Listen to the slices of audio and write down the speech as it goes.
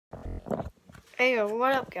Hey yo,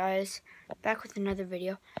 what up guys? Back with another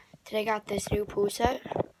video. Today I got this new pool set.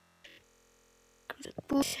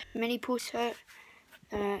 Mini pool set.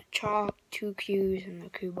 Chalk, 2 cues, and the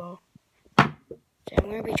cue ball. So I'm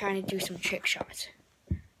going to be trying to do some trick shots.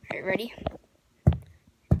 Alright, ready?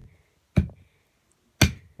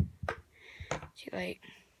 See, like...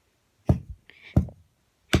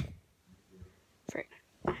 Frick.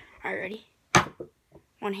 Alright, ready?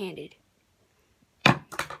 One-handed.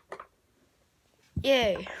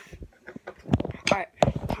 Yay! Alright,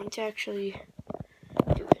 time to actually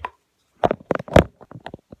do it.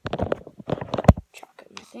 Chalk up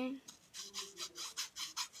my thing.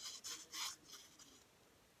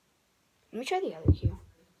 Let me try the other cue.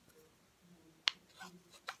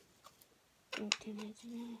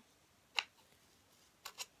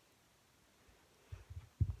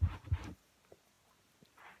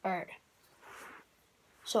 Alright.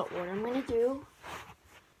 So what I'm going to do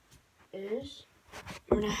is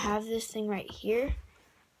I'm going to have this thing right here.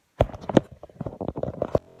 So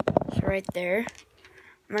right there.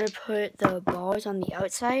 I'm going to put the balls on the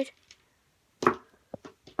outside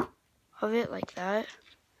of it like that.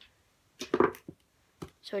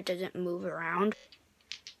 So it doesn't move around.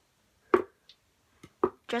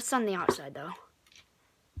 Just on the outside though.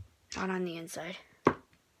 Not on the inside.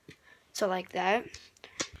 So like that.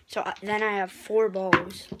 So then I have 4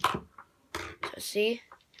 balls. So see?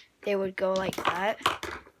 They would go like that.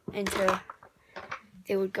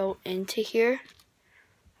 They would go into here.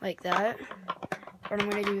 Like that. But I'm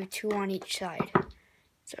going to do 2 on each side.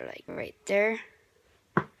 So like right there.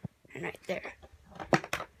 And right there.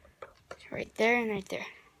 So right there and right there.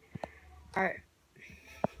 Alright.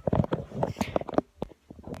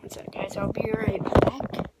 One sec, guys. I'll be right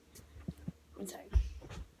back. One sec.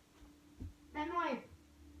 Emily,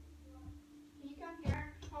 can you come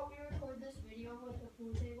here and help me record this video with the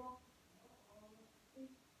pool table?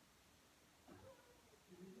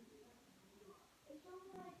 It's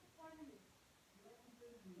only like 5 minutes.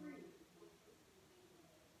 3.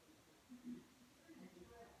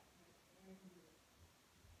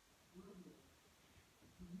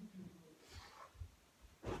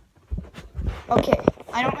 Okay,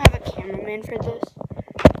 I don't have a cameraman for this.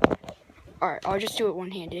 Alright, I'll just do it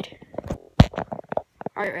one-handed.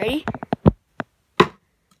 Alright, ready?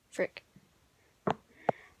 Frick.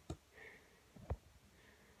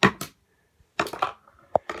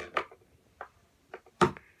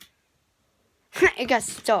 It got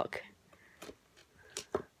stuck.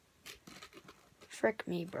 Frick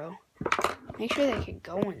me, bro. Make sure they can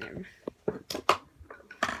go in there.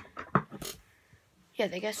 Yeah,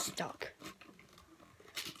 they got stuck.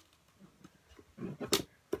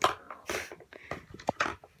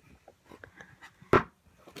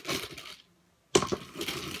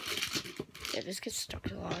 Yeah, this gets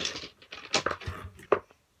stuck a lot.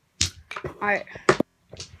 Alright.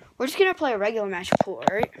 We're just gonna play a regular match of pool,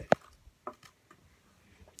 alright?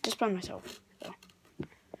 Just by myself, though.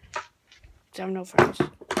 Because I have no friends.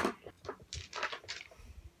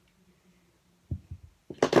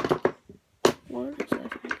 What is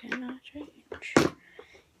that? I cannot change.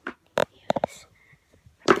 Yes.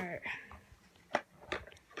 Alright.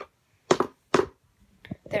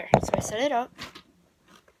 There. So I set it up.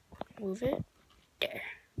 Move it. There.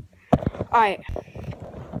 Alright.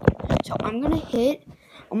 So I'm gonna hit.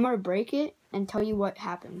 I'm gonna break it and tell you what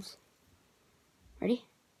happens. Ready?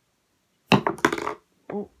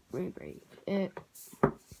 Oh, re-break it.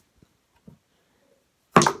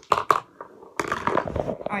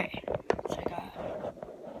 Alright. So I got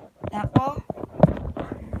that ball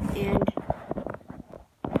and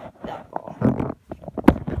that ball.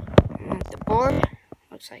 And the board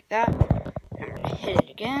looks like that. I'm gonna hit it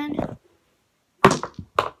again.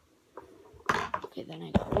 Okay, then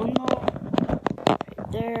I got one ball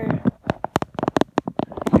right there.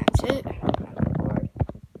 That's it. Board.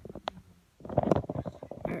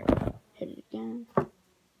 Alright, hit it again.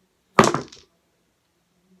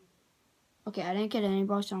 Okay, I didn't get any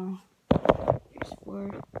balls, so here's the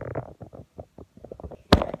board.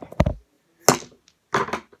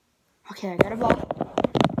 Okay, I got a ball.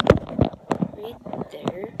 Right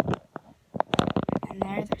there. And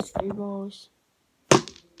there's 3 balls.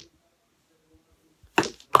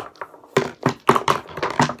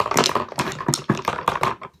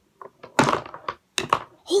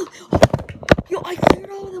 Oh, yo, I cleared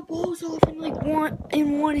all the balls off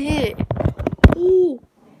in one hit. Ooh.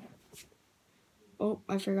 Oh,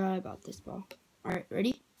 I forgot about this ball. Alright,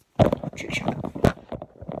 ready? Trick shot.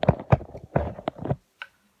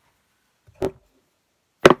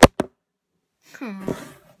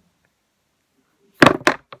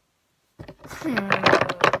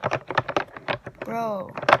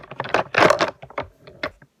 bro.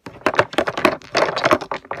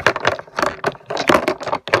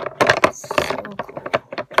 So cool.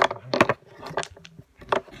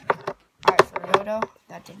 Alright, for real though,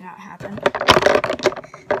 that did not happen.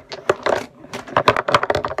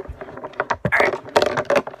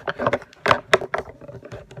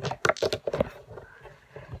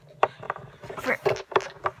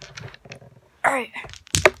 Alright.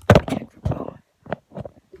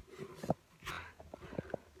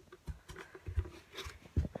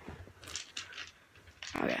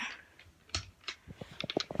 Okay.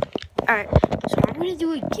 Alright, so I'm gonna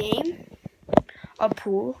do a game, a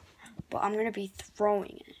pool, but I'm gonna be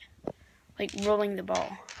throwing it. Like rolling the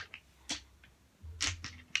ball.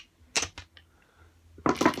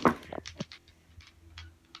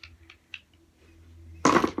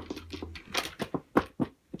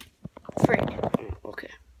 Okay.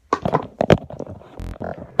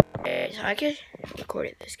 So I could record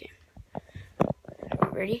it this game.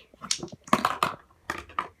 Ready?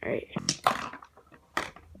 Alright.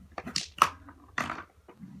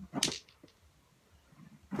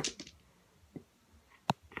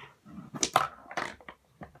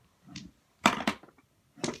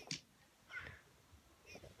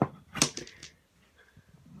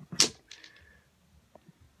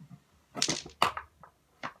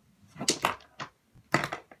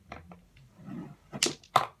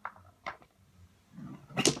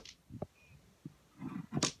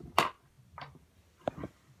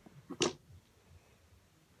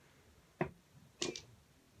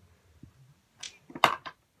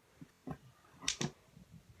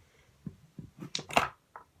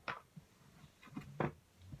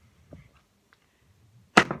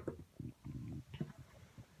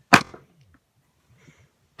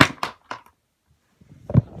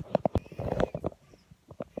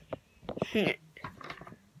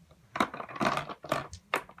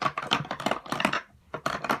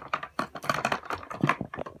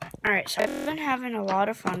 Alright, so I've been having a lot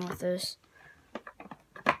of fun with this.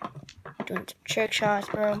 Doing some trick shots,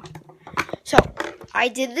 bro. So, I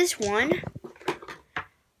did this one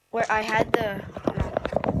where I had the...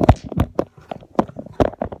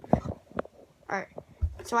 Alright,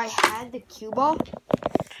 so I had the cue ball.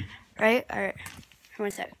 Right? Alright,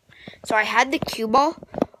 1 second. So I had the cue ball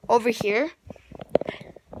over here.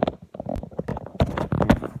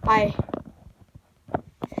 I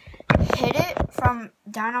hit it from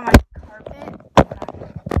down on my carpet.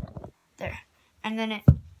 There. And then it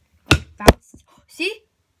bounced. See?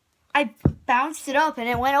 I bounced it up and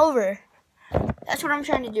it went over. That's what I'm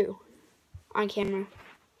trying to do on camera.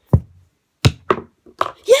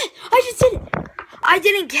 Yeah! I just did it! I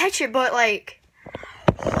didn't catch it, but like...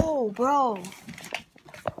 Oh, bro.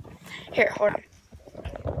 Here, hold on.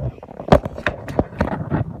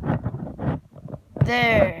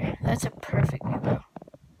 There. That's a perfect view, bro.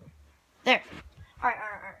 There. Alright.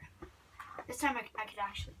 This time I could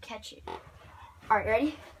actually catch it. Alright,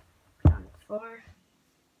 ready? Put it on the floor.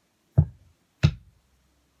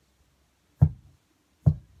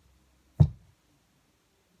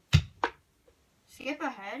 Skip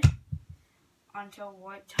ahead until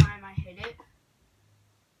what time I hit it.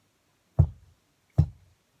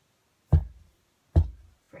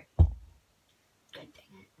 Frick. God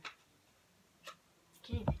dang it. I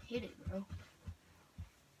can't even hit it, bro.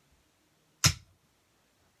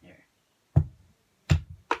 There.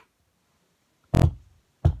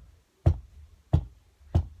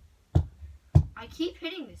 I keep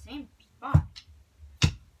hitting the same spot.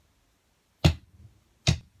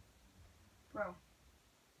 Bro.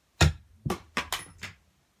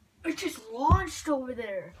 It just launched over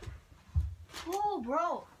there. Oh,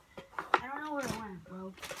 bro. I don't know where it went,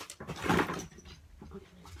 bro.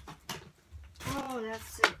 Oh, that's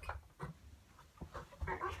sick.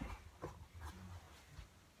 Alright.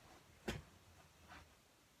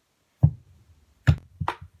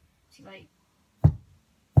 See, like,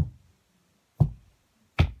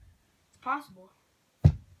 it's possible.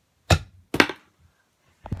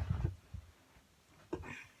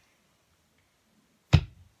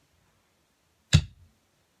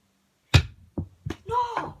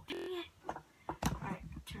 No! Dang it. Alright,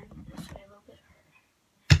 turn this way a little bit.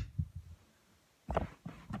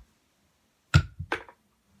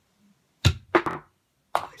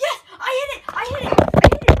 Yes! I hit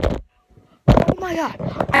it! Oh my god.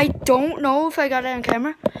 I don't know if I got it on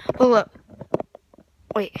camera, but look.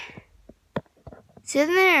 Wait. It's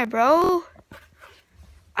in there, bro.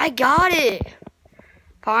 I got it.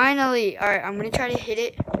 Finally. Alright, I'm going to try to hit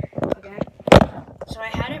it again. So I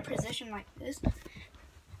had it positioned like this.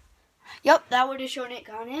 Yep, that would have shown it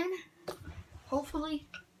gone in. Hopefully.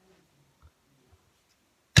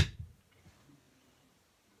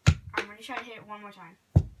 me try to hit it one more time.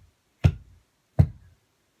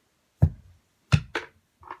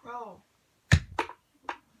 Bro.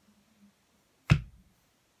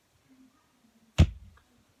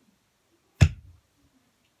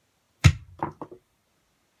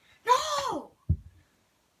 No!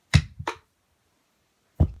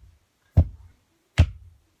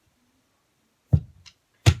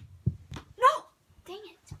 No! Dang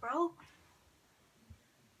it, bro.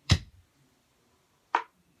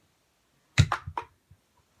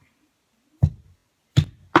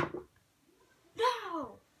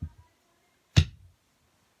 No!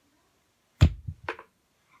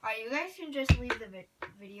 Alright, you guys can just leave the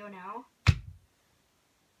video now.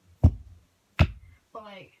 But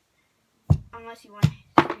like, unless you want to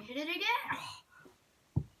hit it again. Oh.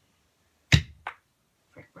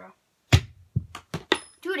 Frick, bro.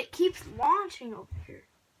 Dude, it keeps launching over here.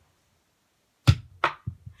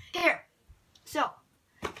 Here. So,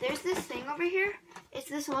 there's this thing over here. It's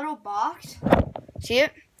this little box. See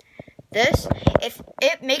it? This. If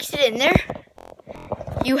it makes it in there,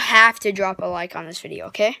 you have to drop a like on this video,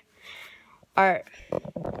 okay? Alright.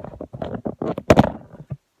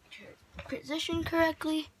 Position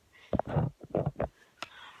correctly.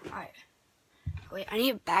 Alright. Wait, I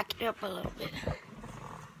need to back it up a little bit.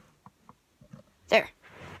 There.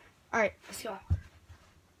 Alright, let's go.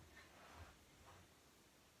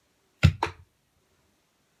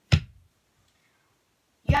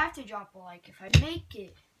 You have to drop a like if I make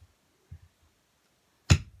it.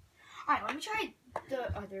 Alright, let me try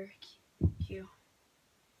the other cue.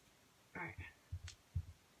 Alright.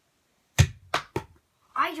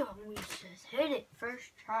 I always just hit it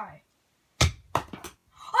first try. I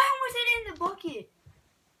almost hit it in the bucket.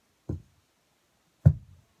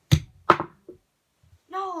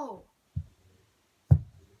 No.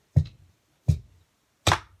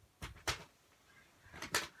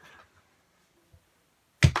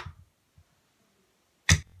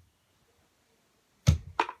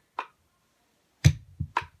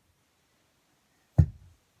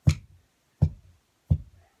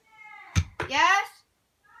 Yes?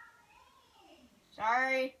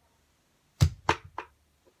 Sorry.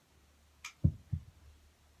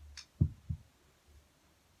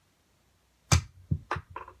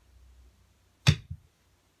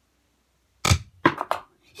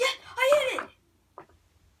 Yeah, I hit it.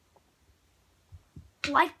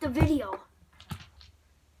 Like the video.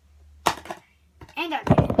 And I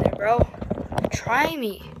made it there, bro. Try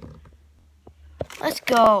me. Let's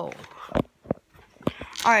go.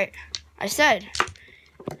 Alright, I said,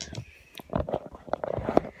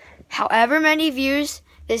 however many views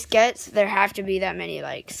this gets, there have to be that many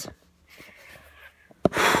likes.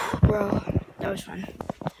 Bro, that was fun.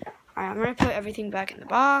 Alright, I'm going to put everything back in the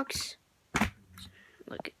box.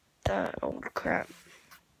 Look at that. Oh, crap.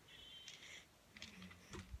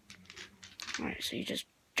 Alright, so you just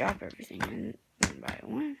drop everything in one by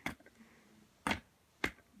one.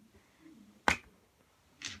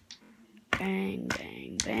 Bang,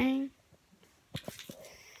 bang, bang.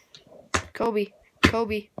 Kobe,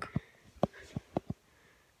 Kobe,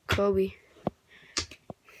 Kobe,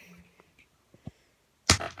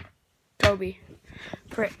 Kobe.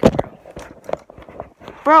 Frick, bro.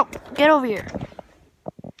 Bro, get over here.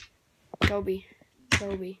 Kobe,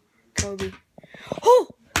 Kobe, Kobe. Oh!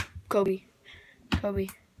 Kobe, Kobe.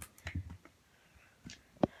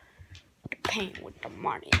 The pain with the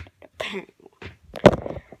money, the pain.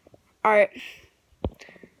 Alright,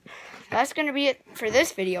 that's going to be it for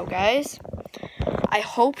this video, guys. I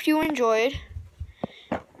hope you enjoyed.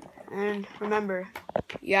 And remember,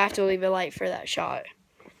 you have to leave a like for that shot.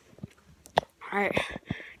 Alright,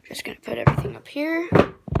 just going to put everything up here.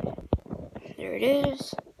 There it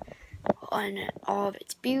is. On all of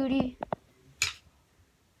its beauty.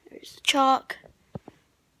 There's the chalk.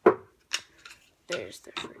 There's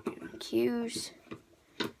the freaking cues.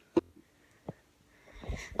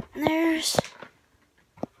 And there's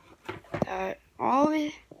all of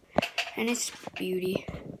it and its beauty.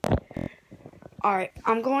 Alright,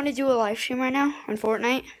 I'm going to do a live stream right now on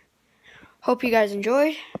Fortnite. Hope you guys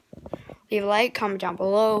enjoyed. Leave a like, comment down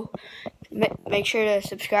below. Make sure to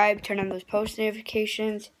subscribe, turn on those post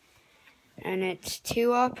notifications. And it's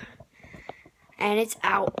 2 up. And it's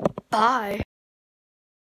out. Bye.